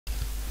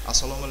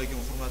Assalomu alaykum,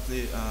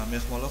 hurmatli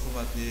mehmonlar,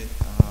 hurmatli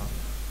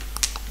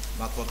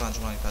matbuot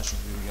anjumaniga tashrif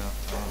buyurgan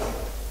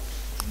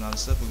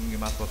jurnalistlar. Bugungi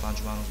matbuot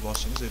anjumanimiz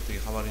boshlaymiz. Ertaga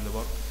xabaringlar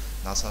bor.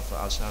 Nasaf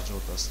va ShARJA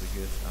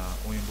o'rtasidagi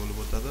o'yin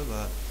bo'lib o'tadi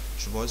va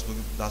shu bois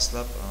bugun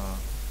dastlab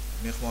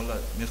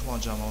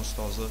mehmon jamoa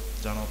ustozi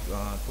janob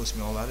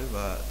Olario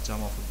va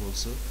jamoa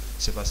futbolchisi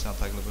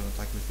Tagliabueni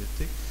taklif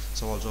etdik.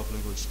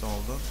 Savol-javoblarga o'tishdan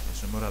oldin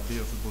o'sha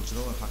murabbiy va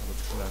futbolchilar haqida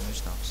fikrlarini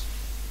eshitamiz.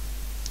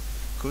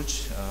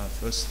 Coach,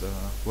 first,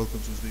 welcome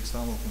to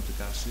Uzbekistan, welcome to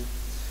Kashi.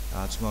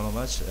 Tomorrow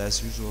match,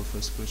 as usual,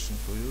 first question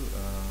for you.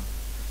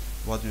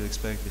 What do you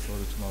expect before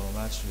the tomorrow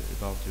match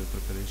about your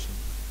preparation?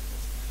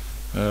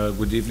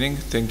 Good evening,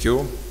 thank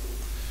you.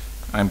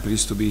 I'm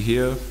pleased to be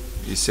here.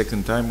 It's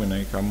second time when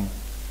I come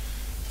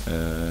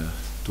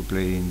to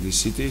play in this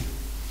city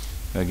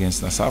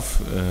against Nasaf.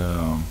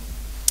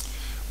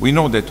 We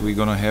know that we're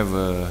going to have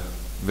a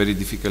very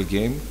difficult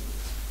game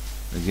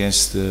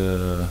against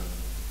a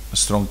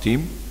strong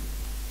team.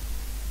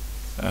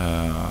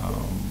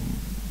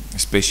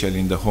 Especially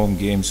in the home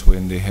games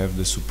when they have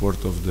the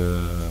support of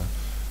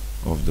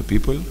the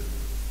people,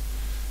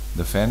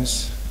 the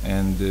fans,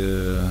 and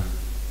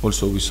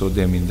also we saw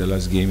them in the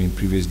last game, in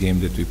previous game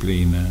that we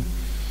play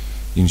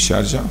in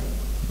ShARJA.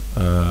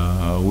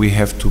 We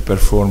have to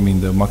perform in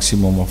the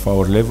maximum of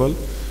our level.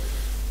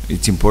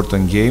 It's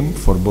important game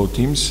for both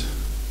teams.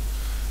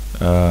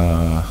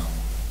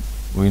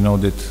 We know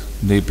that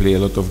they play a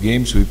lot of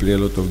games, we play a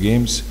lot of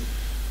games,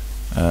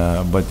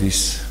 but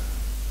this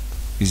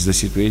is the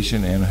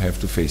situation and we have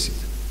to face it.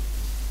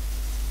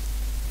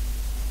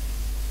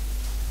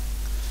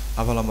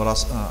 Avvalambor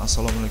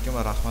assalomu alaykum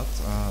va rahmat.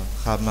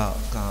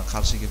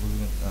 Qarshiga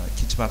bugun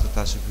ikkinchi marta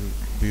tashrif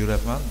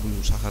buyuryapman bu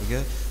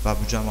shaharga va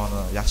bu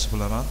jamoani yaxshi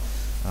bilaman.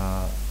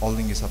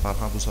 Oldingi safar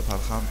ham bu safar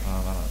ham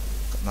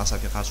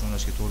Nasafga qarshi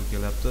o'ynashga to'g'ri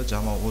kelyapti.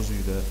 Jamoa o'z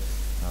uyida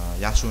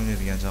yaxshi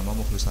o'ynaydigan jamoa,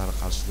 muxlislari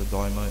qarshisida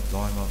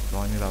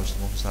doimiy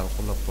ravishda muxlislari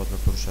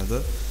qo'llab-quvvatlab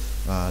turishadi.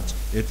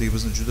 Ertaga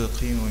bizni juda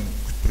qiyin o'yin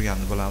kutib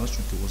turganini bilamiz,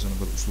 chunki o'zini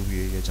bir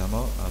uslubiga ega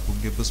jamoa.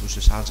 Bunga biz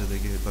o'sha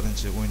ShARJAdagi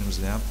birinchi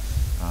o'yinimizda ham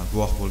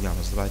guvoh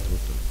bo'lganmiz deb aytib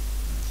o'tdi.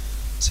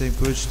 Same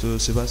coach to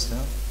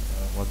Sebastian.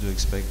 What do you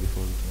expect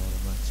before the tomorrow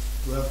match?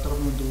 Good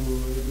afternoon to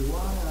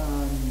everyone.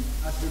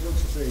 As the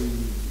coach say,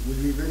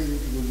 will be very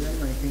difficult game.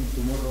 I think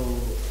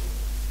tomorrow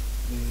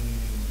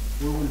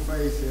we will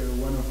face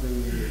one of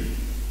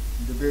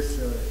the best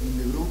in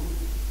the group.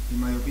 In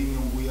my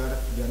opinion, we are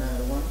the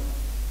another one.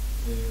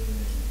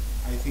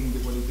 I think the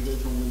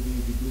qualification will be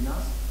between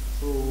us,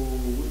 so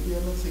we'll be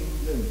amazing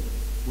game.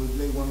 We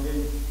played one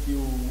game a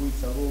few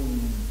weeks ago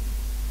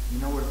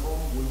in our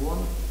home, we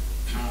won,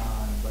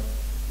 but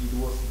it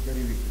was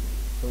very difficult.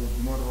 So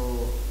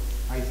tomorrow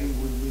I think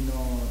will be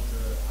not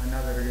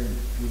another game,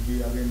 will be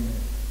again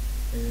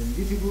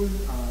difficult,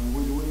 and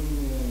we'll win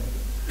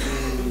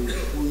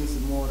who is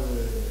more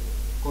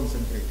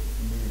concentrated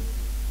in the game.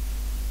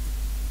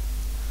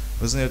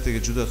 Bizni ertaga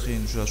juda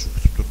qiyin uchrashuv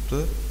kutib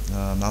turibdi.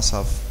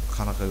 Nasaf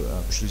qanaqa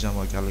kuchli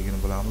jamoa ekanligini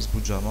bilamiz.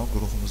 Bu jamoa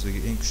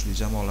guruhimizdagi eng kuchli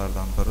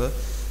jamoalardan biri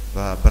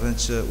va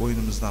birinchi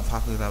o'yinimizdan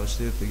farqli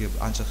ravishda ertaga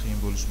ancha qiyin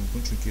bo'lishi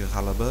mumkin, chunki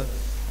g'alaba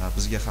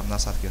bizga ham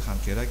Nasafga ham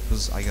kerak.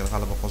 Biz agar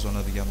g'alaba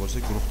qozonadigan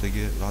bo'lsak,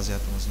 guruhdagi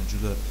vaziyatimizni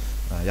juda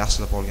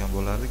yaxshilab olgan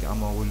bo'lardik,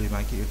 ammo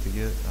o'ylaymanki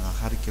ertaga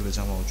har ikkala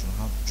jamoa uchun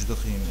ham juda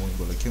qiyin o'yin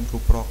bo'ladi. Kim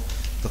ko'proq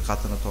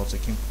diqqatini tortsa,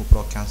 kim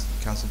ko'proq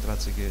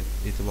konsentratsiyaga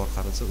e'tibor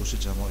qaratsa, o'sha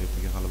jamoa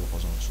ertaga g'alaba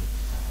qozonishi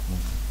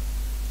mumkin.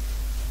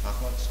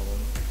 Rahmat, savol.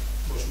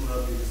 Bosh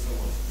murabbiyga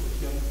savol.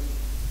 O'tgan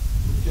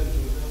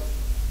turda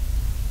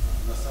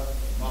Nasaf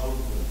mag'lub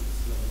bo'ldi.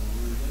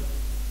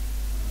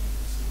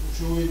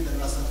 Shu o'yinda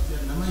Nasafga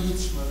nima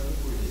yetishmadi deb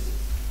o'ylaysiz?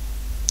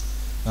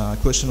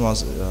 Question was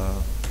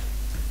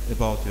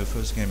about your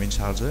first game in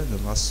ShARJA, the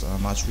last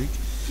match week.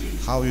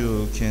 How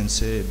you can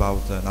say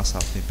about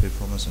Nasaf team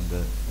performance in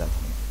that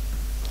game?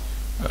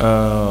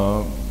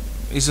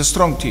 It's a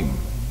strong team,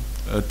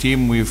 a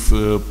team with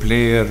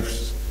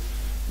players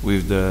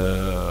with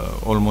the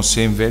almost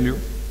same value,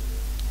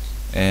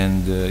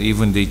 and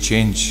even they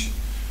change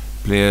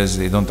players,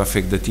 they don't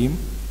affect the team.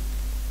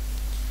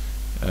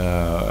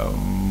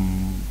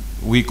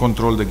 We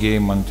control the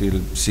game until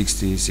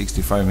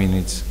 60-65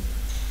 minutes,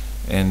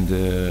 and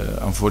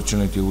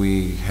unfortunately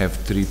we have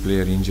 3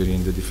 player injury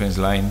in the defense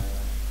line,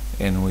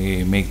 and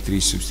we make 3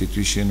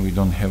 substitutions. We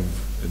don't have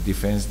a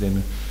defense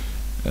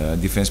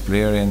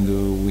player,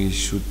 and we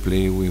should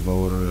play with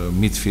our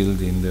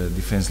midfield in the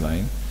defense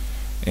line,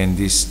 and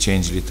this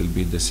changed a little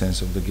bit the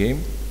sense of the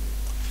game.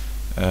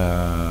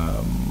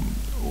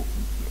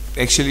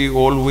 Actually,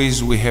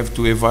 always we have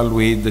to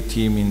evaluate the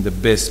team in the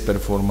best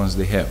performance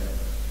they have.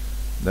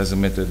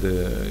 Doesn't matter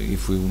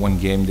if we one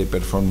game they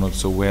perform not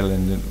so well,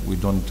 and then we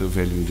don't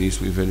value this.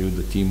 We value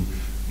the team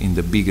in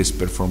the biggest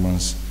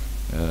performance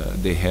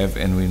they have,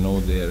 and we know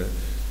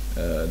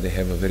they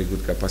have a very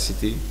good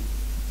capacity.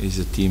 It's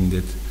a team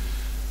that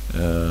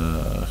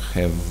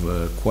have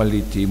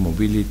quality,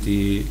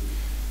 mobility,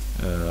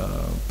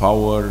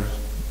 power.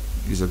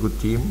 It's a good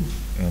team,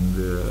 and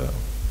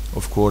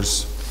of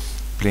course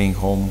playing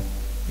home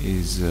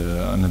is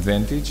an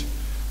advantage.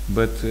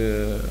 But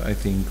I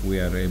think we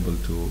are able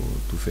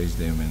to face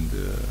them and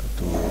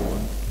to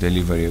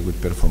deliver a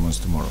good performance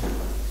tomorrow.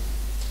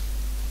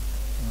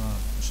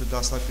 O'sha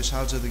dastlabki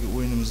ShARJAdagi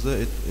o'yinimizda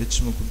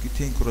aytish mumkinki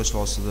teng kurash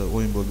ostida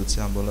o'yin bo'ldi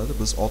desa ham bo'ladi.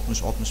 Biz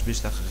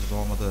 60-65 daqiqa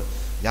davomida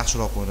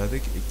yaxshiroq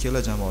o'ynadik.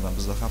 Ikkala jamoadan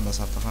bizda ham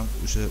Nasafda ham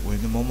o'sha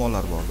o'yinda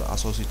muammolar bordi.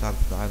 Asosiy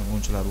tarkibda ayrim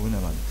o'yinchilar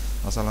o'ynamadi.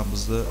 Masalan,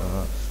 bizda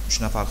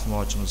 3 nafar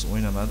himoyachimiz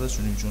o'ynamadi.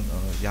 Shuning uchun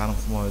yarim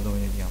himoyada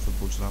o'ynaydigan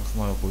futbolchilarni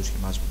himoya qo'yishga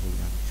majbur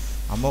bo'lgan.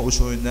 Ammo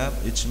o'sha o'yinda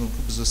aytish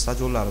mumkin bizning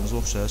stadionlarimiz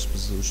o'xshash,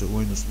 bizning o'sha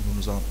o'yin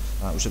uslubimiz ham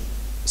o'sha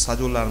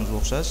stadionlarimiz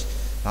o'xshash.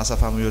 Nasaf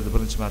ham u yerda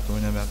birinchi marta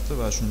o'ynamayapti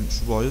va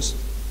shu bois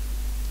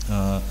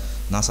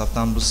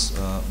Nasafdan biz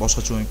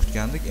boshqacha o'yin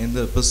kutgandik.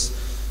 Endi biz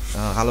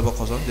g'alaba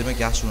qozondik, demak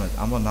yaxshi o'ynadik.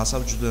 Ammo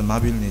Nasaf juda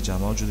mobilniy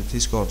jamoa, juda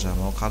tezkor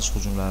jamoa, qarshi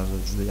hujumlari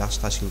juda yaxshi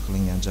tashkil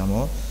qilingan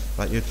jamoa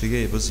va ertaga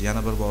biz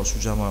yana bir bor shu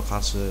jamoaga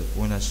qarshi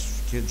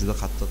o'ynashga juda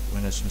qattiq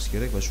o'ynashimiz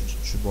kerak va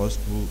shu bois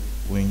bu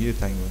o'yinga,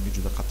 ertangi o'yinga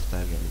juda qattiq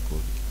tayyorgarlik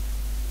ko'rdik.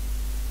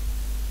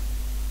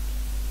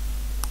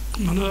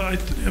 Mana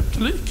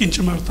aytilyaptilar,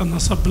 ikkinchi marta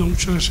Nasaf bilan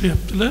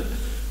uchrashyaptilar.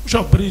 O'sha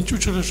birinchi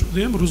uchrashuvda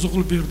ham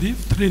Ro'ziqulberdiyev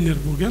trener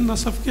bo'lgan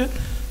Nasafga.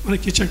 Mana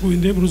kechagi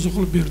o'yinda ham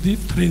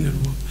Ro'ziqulberdiyev trener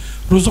bo'ldi.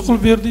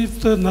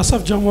 Ro'ziqulberdiyevni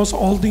Nasaf jamoasi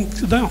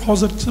oldingidan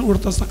hozirgi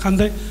o'rtasida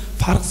qanday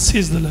farq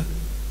sezdilar?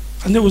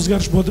 Qanday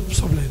o'zgarish bor deb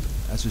hisoblaydi?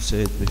 As you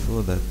said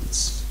before, that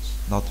it's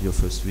not your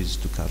first visit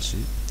to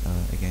Karshi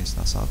against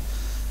Nasaf.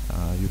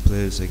 You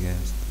played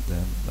against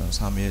them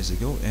some years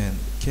ago, and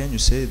can you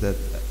say that?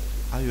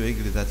 Are you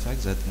agree with that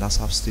fact that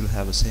Nasaf still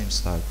have the same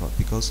style?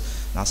 Because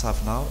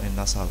Nasaf now and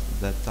Nasaf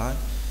that time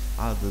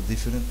are the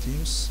different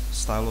teams,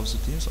 style of the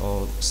teams,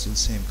 or still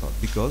same coach?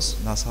 Because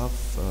Nasaf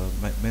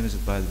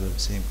managed by the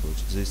same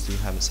coach, they still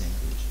have the same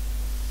coach.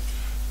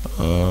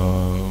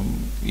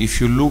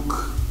 If you look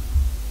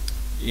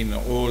in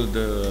all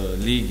the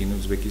league in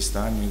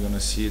Uzbekistan, you're gonna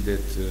see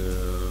that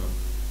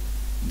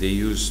they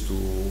used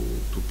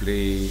to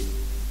play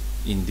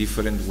in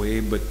different way,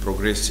 but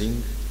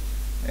progressing.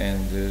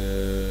 And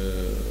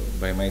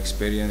by my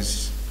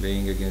experience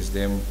playing against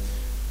them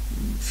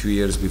a few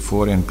years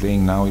before and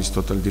playing now is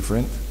totally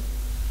different.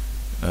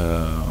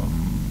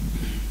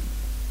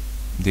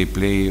 They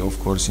play, of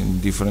course,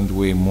 in different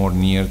way, more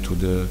near to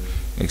the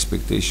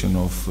expectation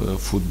of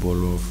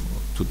football of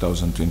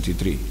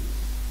 2023.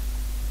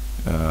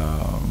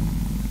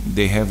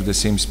 They have the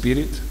same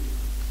spirit,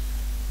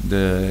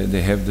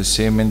 they have the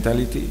same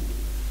mentality,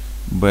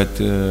 but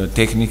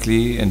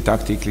technically and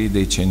tactically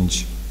they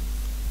change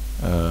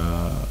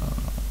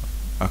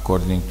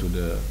according to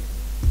the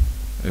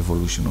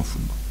evolution of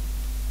football.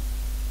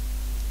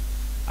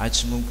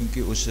 Aytish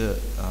mumkinki o'sha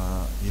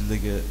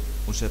yildagi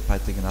o'sha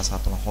paytdagi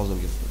Nasaf bilan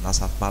hozirgi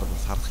Nasaf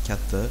baribir farqi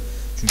katta.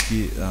 Chunki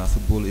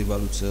futbol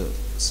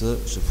evolyutsiyasi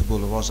o'sha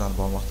futbol rivojlanib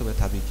bormoqda va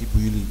tabiiyki bu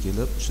yilga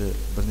kelib o'sha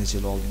bir necha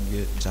yil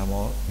oldingi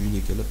jamoa bu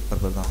yilga kelib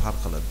bir-biridan farq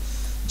qiladi.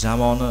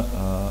 Jamoani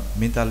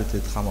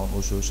mentaliteti hamon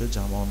o'sha,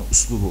 jamoani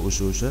uslubi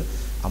o'sha,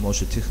 ammo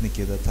o'sha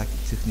texnikada,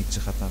 texnik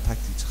jihatdan,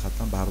 taktik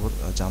jihatdan baribir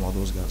jamoada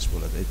o'zgarish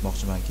bo'ladi.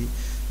 Aytmoqchimanki,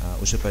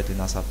 o'sha paytdagi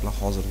Nasaf bilan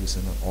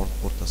hozirgisini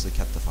o'rtasida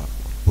katta farq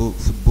bor. Bu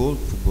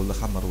futbolda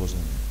hamma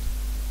rivojlanyapti.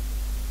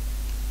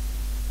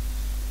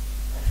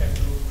 I have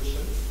two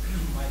questions.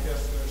 My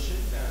first question,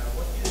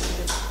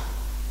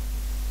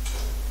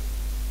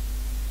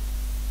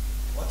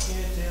 what can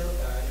you tell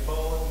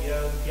about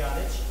Milan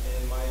Pjanic?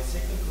 And my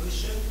second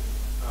question,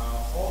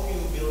 how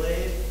you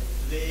believe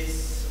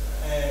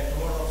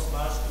tomorrow's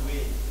match to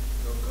win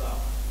your club?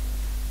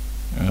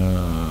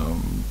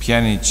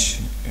 Pjanic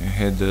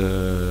had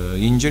an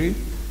injury,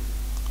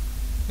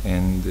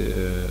 and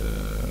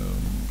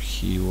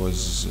he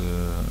was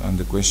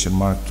under question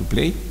mark to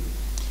play.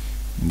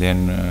 Then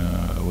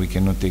we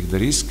cannot take the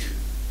risk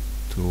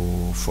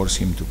to force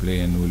him to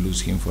play, and we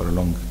lose him for a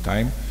long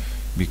time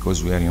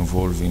because we are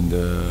involved in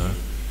the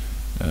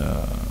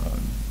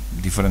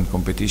different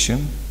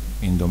competition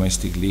in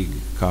domestic league,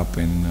 cup,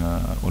 and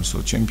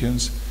also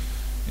champions,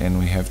 and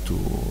we have to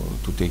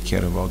take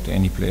care about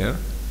any player.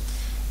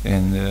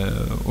 And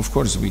of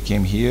course we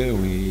came here,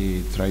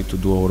 we try to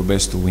do our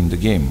best to win the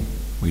game.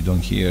 We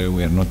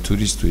are not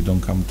tourists, we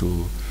don't come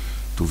to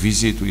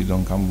visit, we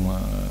don't come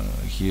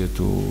here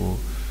to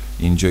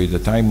enjoy the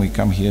time, we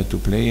come here to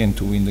play and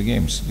to win the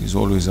games. It's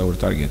always our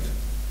target.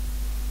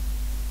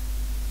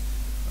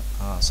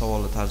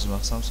 Savolni tarjima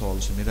qilsam, savol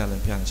o'sha Milan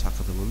Pjanic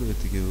haqida bo'ldi.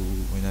 Ertaga u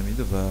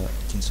o'ynamaydi va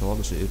ikkinchi savol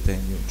o'sha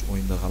ertangi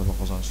o'yinda g'alaba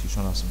qozonishga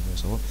ishonasizmi degan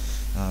savol.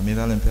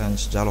 Milan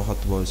Pjanic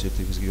jarohati bois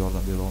ertaga bizga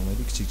yordam bera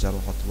olmaydi. Kichik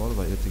jarohati bor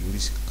va ertaga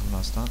risk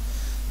qilmasdan,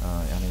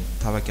 ya'ni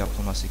tavakkal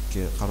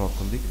qilmaslikka qaror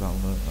qildik va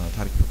uni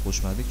tarkibga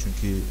qo'shmadik.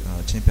 Chunki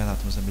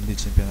chempionatimizda, milliy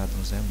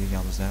chempionatimizda ham,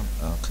 ligamizda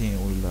ham qiyin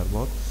o'yinlar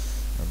bor.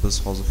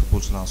 Biz hozir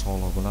futbolchilarning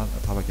sog'lig'i bilan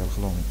tavakkal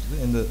qila olmaymiz.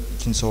 Endi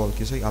ikkinchi savolga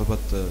kelsak,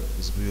 albatta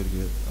biz bu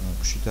yerga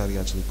kuchli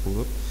tayyorgarchilik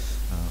ko'rib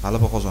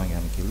g'alaba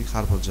qozongani keldik.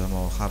 Har bir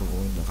jamoa har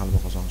o'yinda g'alaba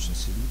qozonishni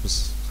istaydi. Biz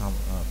ham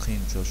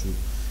qiyin uchrashuv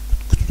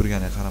kutib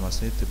turganiga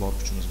qaramasdan erta bor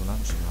kuchimiz bilan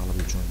o'sha g'alaba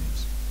uchun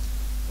o'ynaymiz.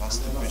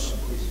 Last question.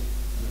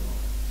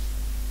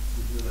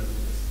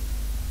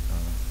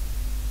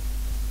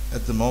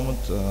 At the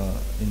moment,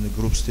 in the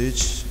group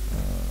stage,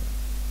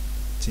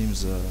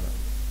 teams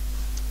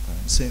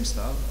same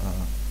style.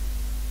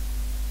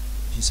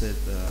 He said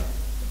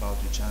about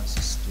your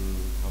chances to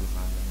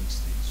qualify in the next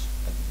stage.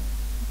 At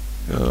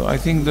the moment.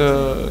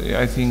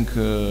 I think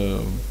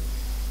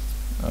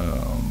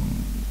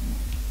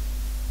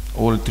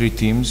all three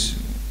teams,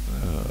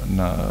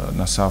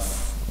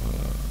 Nasaf,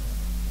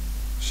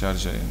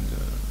 ShARJA, and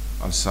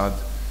Al-Sad,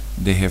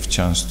 they have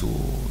chance to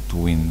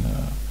win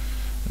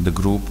the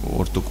group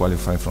or to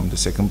qualify from the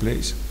second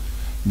place.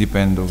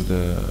 Depend of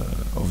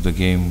the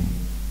game.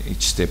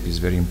 Each step is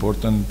very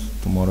important.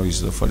 Tomorrow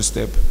is the first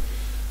step.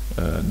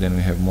 Then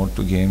we have more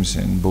two games,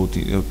 and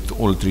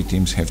all three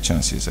teams have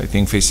chances. I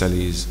think Faisal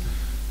is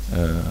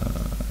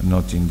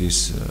not in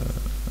this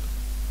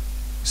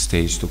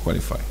stage to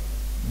qualify.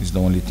 He's the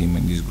only team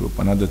in this group.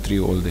 Another three,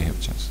 all they have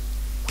chance.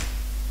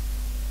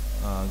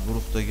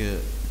 Guruhdagi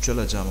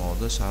uchala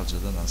jamoada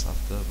ShARJAda,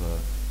 Nasafda va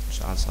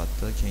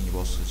Al-Sadda keyingi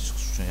bosqichga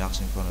chiqish uchun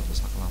yaxshi imkoniyatlar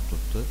saqlanib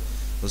turibdi.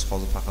 Biz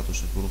hozir faqat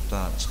o'sha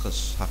guruhdan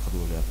chiqish haqida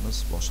o'ylayapmiz.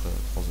 Boshqa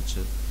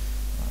hozircha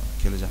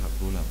kelajak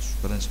haqida o'ylaymiz.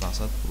 Birinchi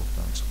maqsad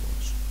guruhdan chiqib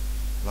olish.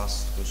 Last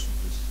question,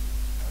 please.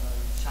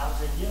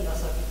 ShARJAga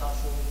Nasafga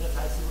qarshi o'yinda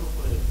qaysi guruh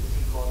qo'yadi?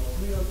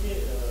 Hujumkorlikmi yoki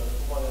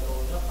himoyada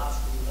o'ynab qarshi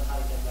hujumda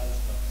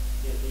harakatlanishmi?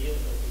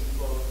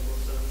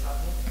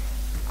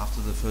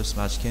 After the first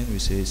match, can we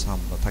say some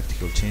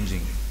tactical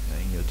changing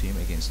in your team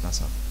against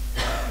Nasaf?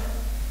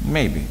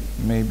 Maybe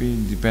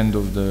depend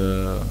of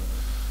the.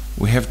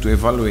 We have to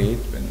evaluate,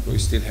 and we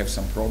still have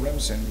some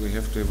problems, and we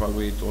have to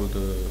evaluate all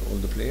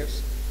the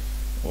players,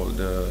 all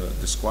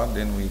the squad.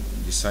 Then we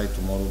decide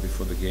tomorrow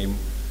before the game.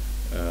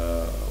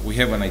 We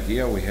have an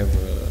idea. We have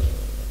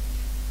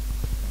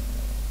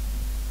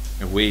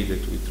a way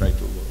that we try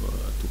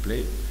to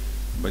play,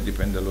 but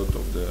depend a lot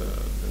of the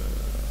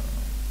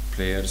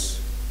players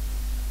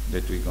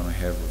that we're gonna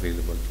have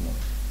available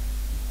tomorrow.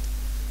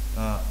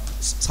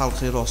 Sal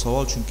xeyroq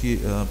savol, chunki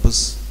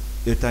biz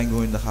ertangi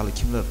o'yinda hali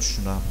kimlar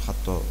tushishini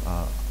hatto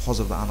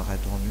hozirda aniq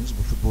ayta olmaymiz.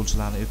 Bu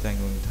futbolchilarning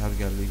ertangi o'yinga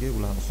tayyorgarligi,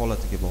 ularning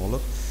holatiga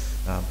bog'liq.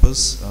 Biz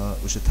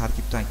o'sha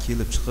tarkibdan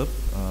kelib chiqib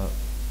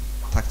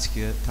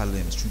taktika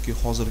tanlaymiz. Chunki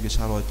hozirgi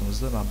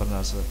sharoitimizda men bir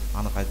narsa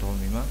aniq ayta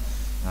olmayman.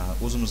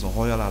 O'zimizning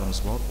g'oyalarimiz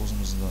bor,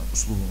 o'zimizning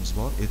uslubimiz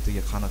bor.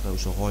 Ertaga qanaqa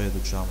o'sha g'oyada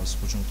tushamiz,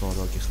 hujumkor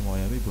yoki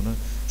himoyaviy, buni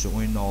o'sha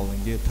o'yindan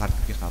oldingi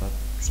tarkibga qarab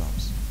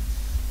tushamiz.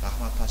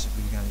 Rahmat tashrif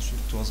buyurganingiz uchun.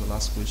 It was the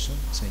last question.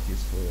 Thank you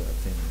for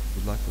attending.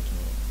 Good luck for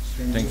tomorrow.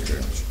 Thank you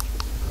very much.